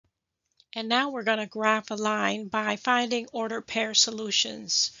And now we're going to graph a line by finding ordered pair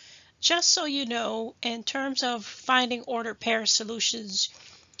solutions. Just so you know, in terms of finding ordered pair solutions,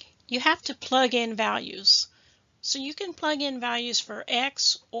 you have to plug in values. So you can plug in values for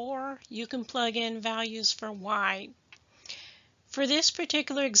x or you can plug in values for y. For this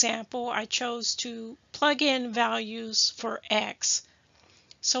particular example, I chose to plug in values for x.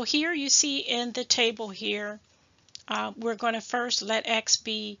 So here you see in the table here, we're going to first let x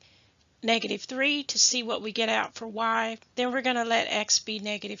be -3 to see what we get out for y. Then we're going to let x be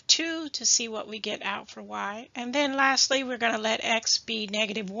 -2 to see what we get out for y. And then lastly, we're going to let x be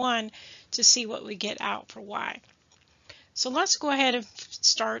 -1 to see what we get out for y. So let's go ahead and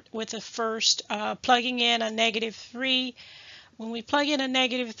start with the first, plugging in a -3. When we plug in a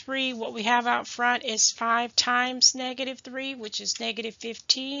 -3, what we have out front is 5 times -3, which is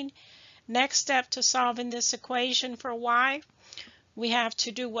 -15. Next step to solving this equation for y, we have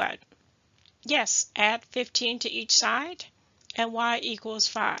to do what? Yes, add 15 to each side, and y equals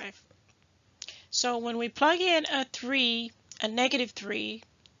 5. So when we plug in a -3,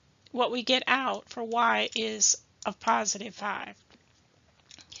 what we get out for y is a +5.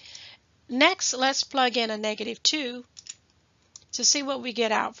 Next, let's plug in a -2 to see what we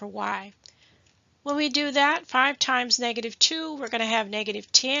get out for y. When we do that, 5 times -2, we're going to have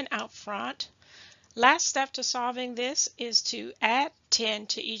 -10 out front. Last step to solving this is to add 10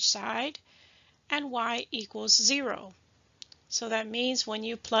 to each side, and y equals 0. So that means when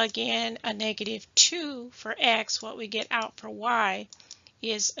you plug in a -2 for x, what we get out for y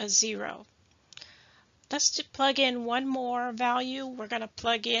is a 0. Let's plug in one more value. We're going to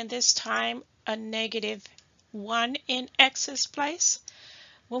plug in this time a -1 in x's place.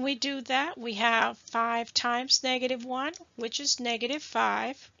 When we do that, we have 5 times -1, which is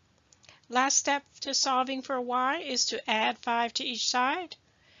 -5. Last step to solving for y is to add 5 to each side,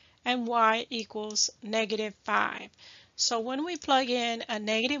 and y equals -5. So when we plug in a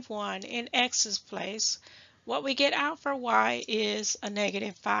 -1 in x's place, what we get out for y is a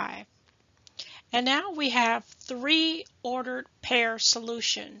 -5. And now we have 3 ordered pair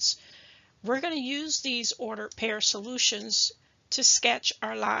solutions. We're going to use these ordered pair solutions to sketch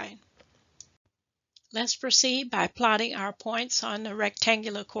our line. Let's proceed by plotting our points on the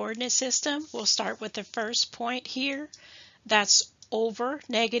rectangular coordinate system. We'll start with the first point here. That's over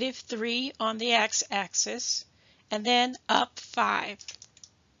 -3 on the x-axis, and then up 5.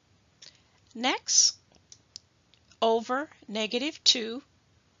 Next, over -2,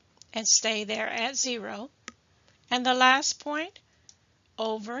 and stay there at 0. And the last point,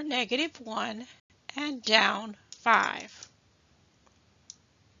 over -1 and down 5.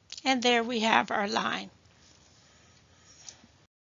 And there we have our line.